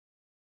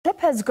Clip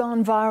has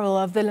gone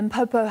viral of the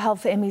Limpopo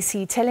Health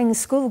MEC telling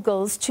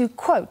schoolgirls to,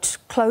 quote,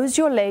 close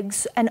your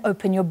legs and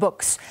open your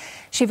books.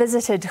 She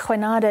visited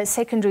Gwenade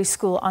Secondary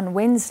School on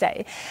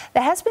Wednesday.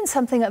 There has been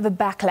something of a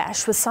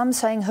backlash, with some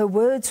saying her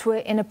words were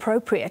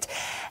inappropriate.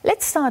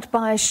 Let's start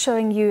by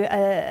showing you,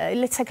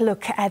 let's take a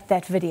look at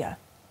that video.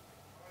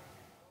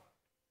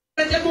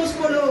 To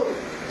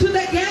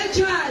the girl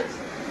child,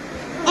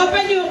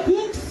 open your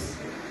books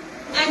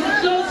and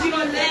close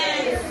your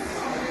legs.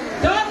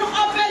 Don't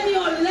open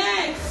your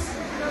legs.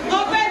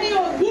 Open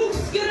your books,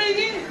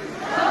 Kirigi.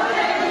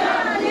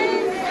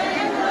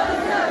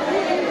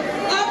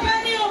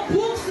 Open your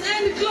books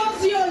and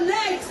close your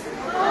legs.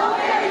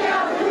 Open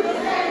your books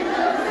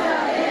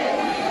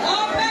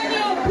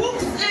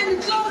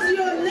and close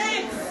your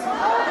legs.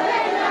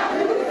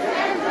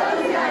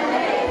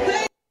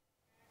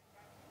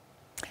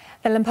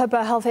 The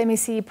Limpopo Health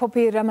MEC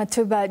Phophi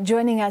Ramathuba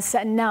joining us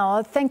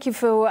now. Thank you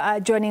for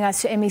joining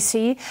us,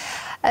 MEC.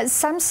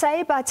 Some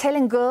say by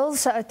telling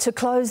girls to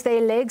close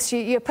their legs,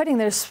 you're putting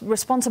this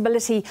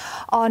responsibility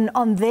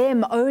on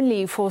them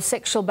only for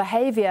sexual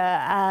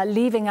behaviour,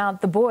 leaving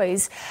out the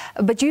boys.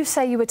 But you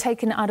say you were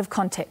taken out of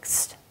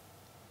context.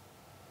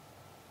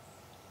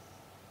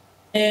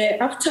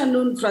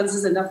 Afternoon,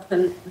 Francis, and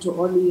afternoon to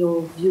all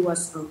your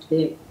viewers out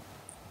there.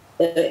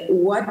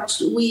 What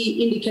we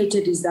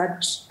indicated is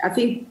that I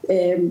think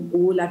we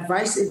will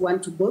advise everyone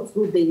to go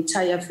through the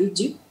entire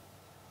video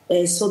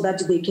so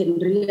that they can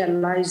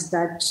realize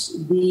that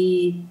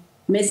the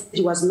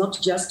message was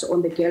not just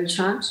on the girl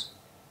child.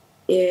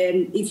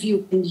 If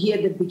you can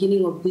hear the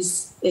beginning of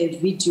this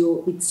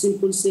video, it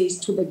simply says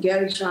to the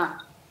girl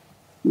child,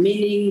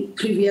 meaning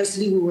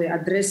previously we were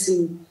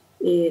addressing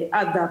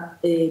other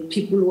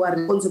people who are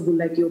responsible,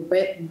 like your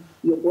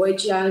boy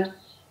child,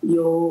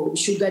 your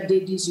sugar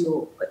daddies,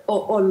 your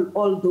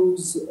all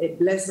those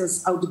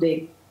blessers out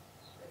there.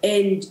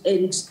 And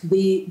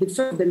the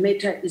fact of the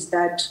matter is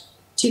that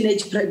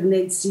teenage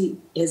pregnancy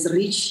has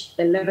reached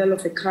a level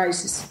of a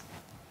crisis.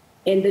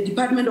 And the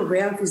Department of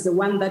Health is the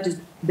one that is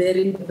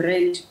bearing the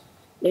brand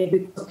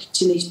because of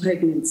teenage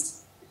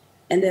pregnancy.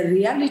 And the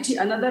reality,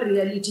 another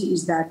reality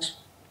is that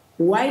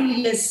while,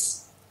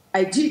 yes,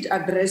 I did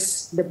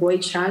address the boy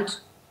child,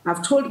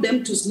 I've told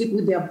them to sleep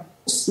with their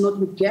books, not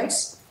with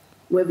girls.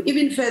 We've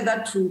even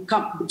further to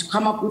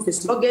come up with a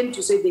slogan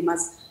to say they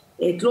must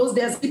close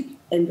their zip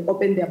and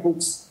open their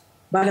books.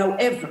 But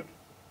however,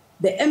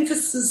 the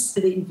emphasis,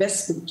 the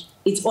investment,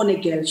 it's on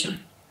a girl child.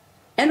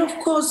 And of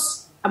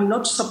course, I'm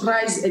not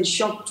surprised and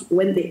shocked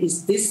when there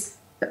is this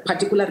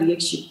particular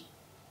reaction.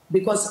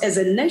 Because as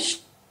a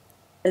nation,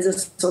 as a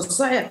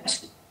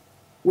society,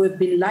 we've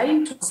been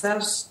lying to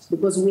ourselves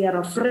because we are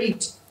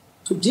afraid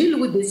to deal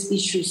with these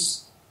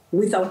issues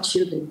with our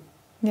children.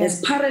 Yes.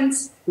 As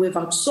parents, we've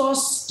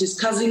outsourced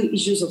discussing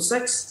issues of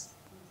sex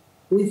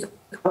with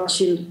our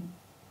children.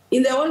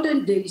 In the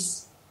olden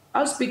days,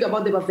 I'll speak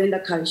about the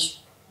Bavenda culture,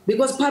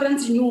 because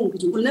parents knew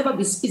it will never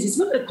be easy. It's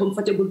not a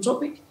comfortable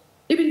topic,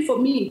 even for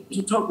me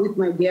to talk with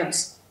my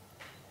girls.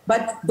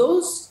 But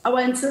our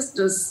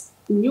ancestors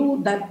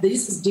knew that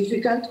this is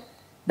difficult.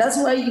 That's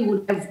why you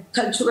would have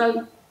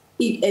cultural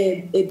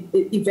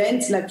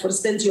events, like, for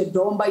instance, your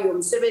Domba, your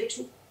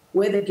Msebetu,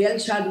 where the girl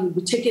child will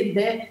be taken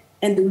there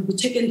and they will be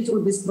taken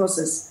through this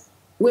process.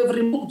 We've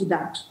removed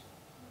that.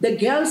 The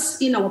girls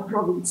in our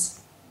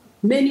province,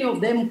 many of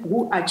them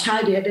who are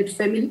child-headed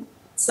family,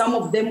 some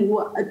of them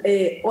who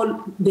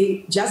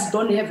they just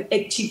don't have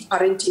active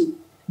parenting.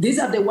 These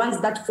are the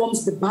ones that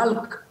forms the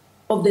bulk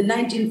of the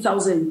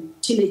 19,000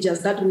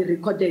 teenagers that we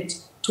recorded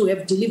to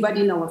have delivered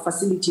in our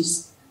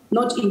facilities,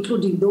 not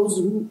including those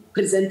who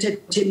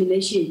presented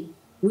termination,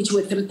 which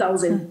were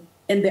 3,000,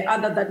 and the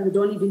other that we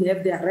don't even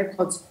have their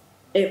records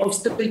of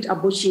street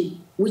abortion,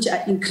 which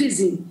are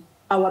increasing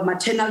our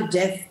maternal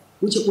death,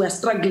 which we are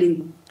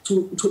struggling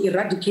to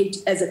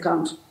eradicate as a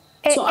country.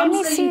 So I'm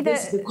saying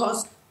this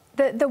because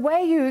the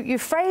way you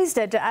phrased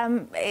it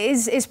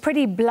is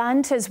pretty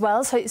blunt as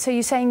well. So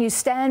you're saying you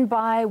stand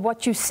by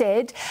what you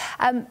said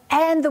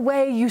and the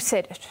way you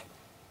said it.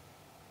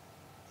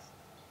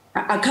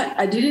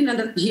 I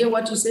didn't hear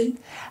what you said.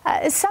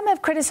 Some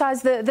have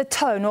criticised the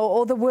tone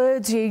or the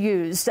words you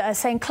used,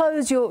 saying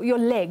close your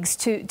legs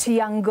to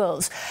young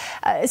girls.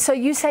 So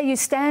you say you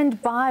stand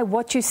by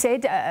what you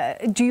said.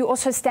 Do you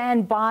also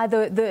stand by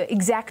the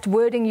exact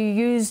wording you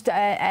used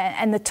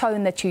and the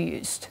tone that you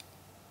used?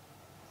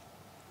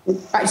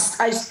 I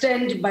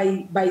stand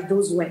by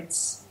those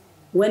words.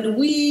 When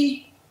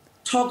we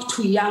talk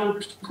to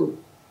young people,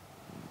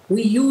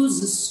 we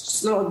use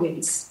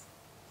slogans.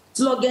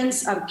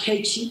 Slogans are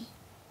catchy.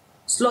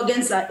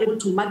 Slogans are able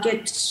to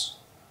market.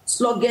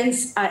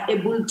 Slogans are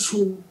able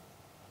to,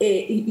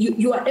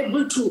 you are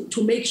able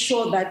to make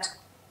sure that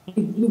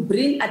you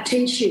bring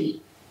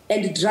attention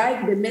and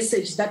drive the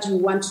message that you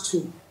want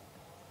to.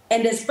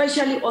 And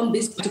especially on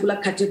this particular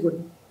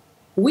category,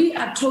 we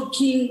are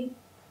talking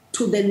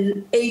to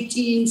the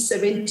 18,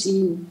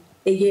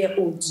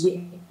 17-year-olds.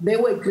 They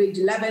were grade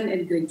 11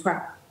 and grade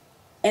 12.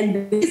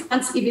 And this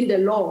months, even the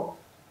law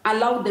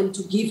allowed them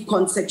to give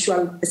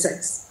consensual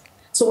sex.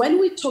 So when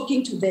we're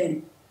talking to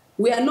them,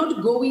 we are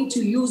not going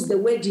to use the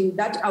wording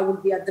that I will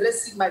be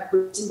addressing my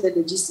colleagues in the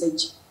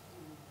legislature.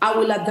 I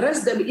will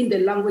address them in the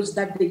language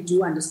that they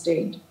do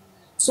understand.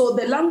 So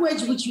the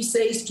language which you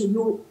say is to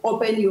you,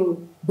 open your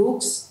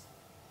books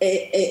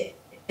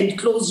and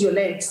close your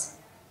legs,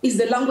 is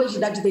the language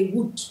that they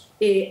would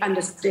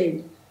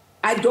understand.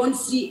 I don't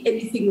see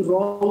anything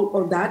wrong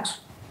on that.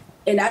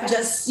 And I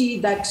just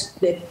see that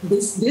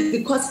this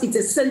because it's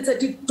a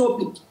sensitive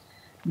topic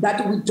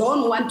that we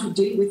don't want to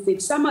deal with it.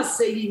 Some are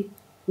saying,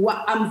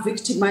 well, I'm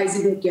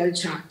victimizing a girl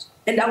child.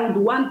 And I would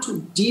want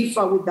to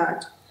differ with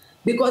that.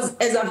 Because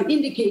as I've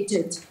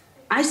indicated,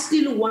 I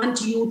still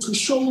want you to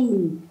show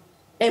me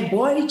a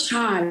boy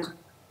child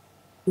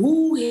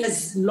who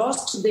has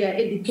lost their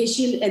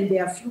education and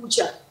their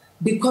future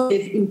because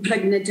they've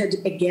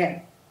impregnated a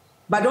girl.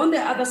 But on the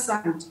other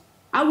side,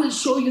 I will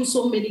show you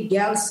so many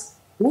girls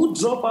who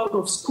drop out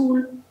of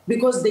school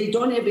because they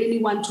don't have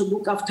anyone to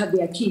look after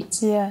their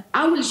kids. Yeah.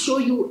 I will show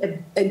you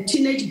a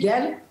teenage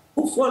girl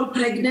who fall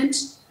pregnant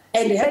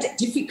and had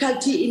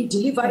difficulty in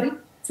delivery,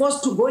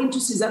 forced to go into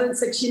cesarean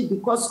section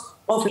because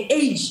of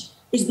age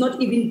is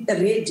not even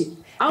ready.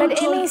 I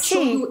will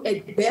show you a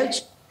girl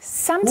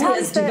who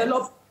has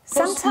developed.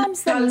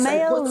 Sometimes the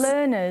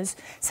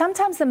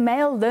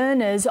male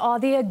learners are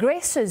the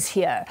aggressors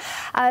here.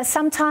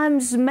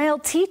 Sometimes male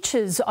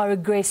teachers are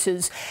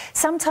aggressors.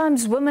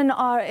 Sometimes women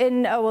are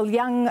in,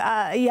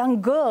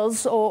 young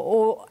girls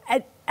or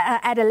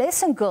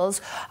adolescent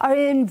girls are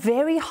in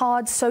very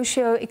hard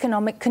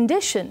socio-economic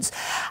conditions.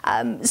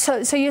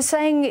 So you're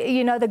saying,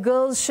 the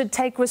girls should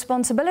take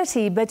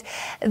responsibility, but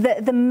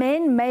the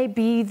men may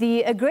be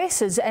the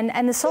aggressors.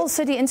 And the Soul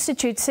City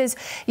Institute says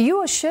you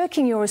are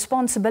shirking your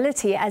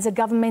responsibility as a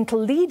governmental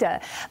leader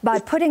by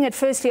putting it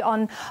firstly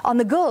on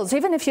the girls.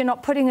 Even if you're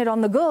not putting it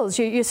on the girls,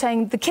 you're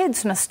saying the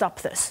kids must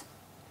stop this.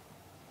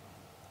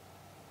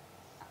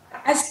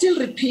 I still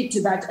repeat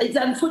that. It's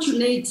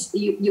unfortunate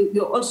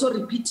you're also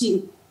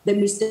repeating the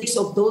mistakes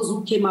of those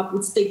who came up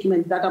with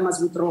statements that I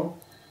must withdraw.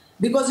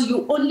 Because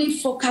you only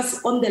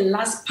focus on the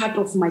last part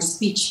of my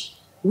speech,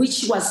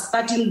 which was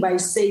starting by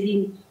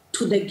saying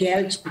to the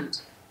girl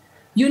child.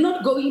 You're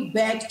not going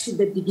back to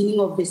the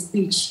beginning of the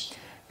speech.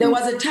 There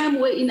was a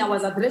time wherein I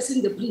was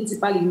addressing the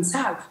principal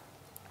himself,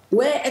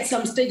 where at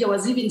some stage I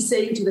was even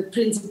saying to the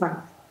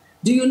principal,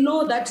 do you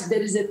know that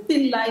there is a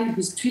thin line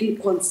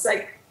between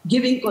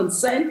giving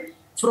consent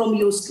from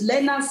your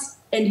learners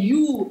and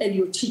you and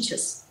your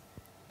teachers?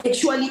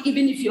 Actually,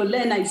 even if your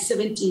learner is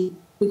 17,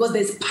 because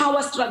there's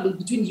power struggle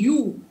between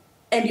you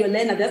and your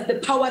learner, that's the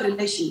power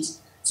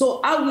relations.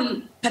 So I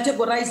will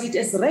categorize it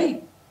as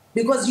rape,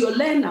 because your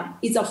learner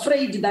is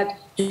afraid that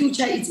the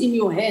future is in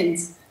your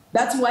hands.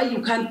 That's why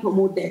you can't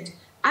promote that.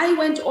 I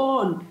went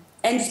on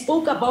and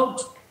spoke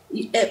about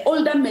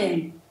older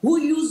men who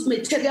use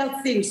material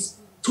things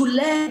to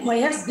learn,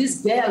 coerce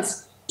these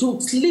girls to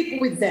sleep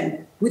with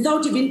them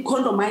without even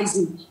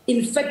condomizing,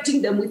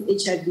 infecting them with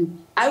HIV.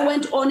 I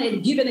went on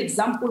and give an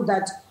example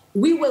that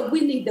we were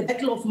winning the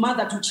battle of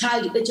mother to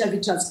child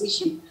HIV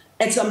transmission.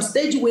 At some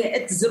stage, we're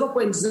at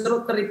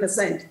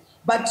 0.03%.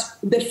 But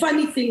the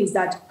funny thing is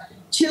that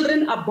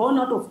children are born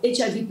out of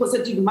HIV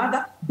positive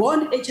mother,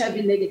 born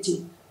HIV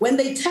negative. When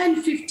they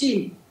turn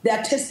 15, they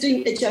are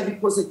testing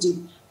HIV positive.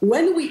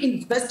 When we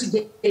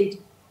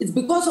investigate, it's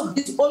because of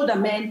these older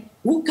men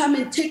who come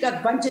and take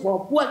advantage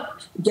of a poor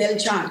girl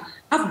child.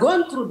 I've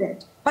gone through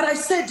that. But I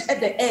said at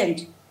the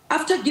end,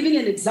 after giving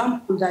an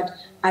example that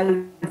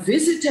I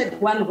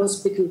visited one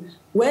hospital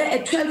where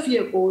a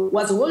 12-year-old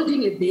was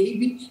holding a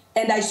baby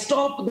and I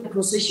stopped the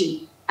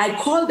procession. I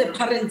called the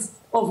parents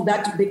of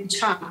that big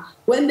child.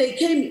 When they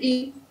came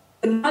in,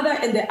 the mother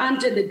and the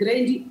aunt and the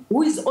granny,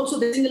 who is also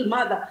the single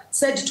mother,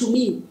 said to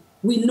me,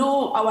 we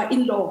know our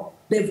in-law,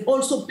 they've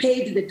also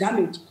paid the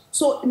damage.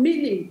 So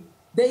meaning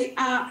they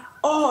are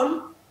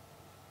all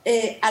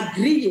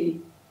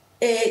agreeing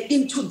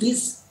into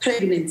this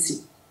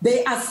pregnancy.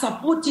 They are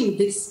supporting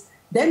this.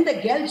 Then the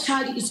girl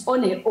child is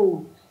on her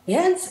own.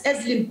 Hence,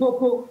 as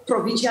Limpopo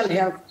Provincial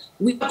Health,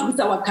 we work with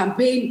our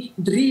campaign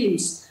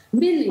Dreams,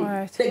 meaning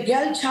the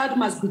girl child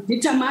must be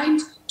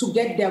determined to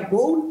get their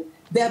goal.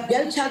 Their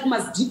girl child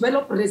must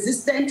develop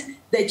resistance.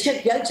 The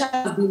girl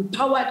child must be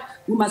empowered.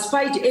 We must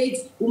fight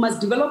AIDS. We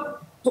must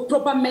develop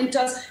proper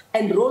mentors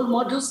and role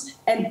models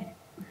and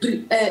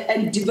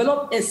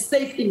develop a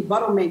safe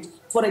environment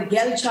for a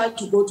girl child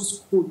to go to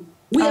school.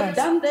 We have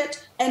done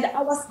that, and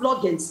our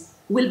slogans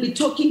will be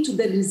talking to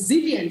the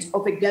resilience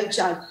of a girl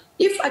child.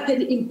 If I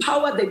can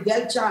empower the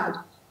girl child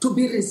to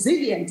be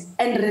resilient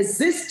and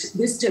resist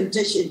this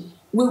temptation,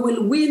 we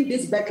will win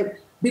this battle,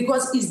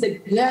 because it's the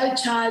girl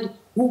child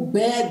who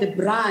bear the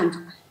brand.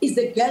 It's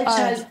the girl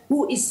child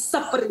who is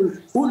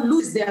suffering, who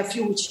lose their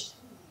future.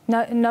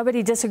 No,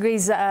 nobody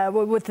disagrees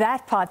with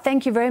that part.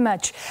 Thank you very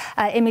much,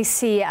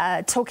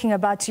 MEC, talking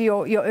about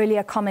your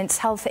earlier comments,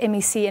 Health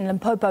MEC in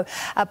Limpopo,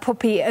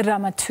 Phophi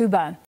Ramathuba.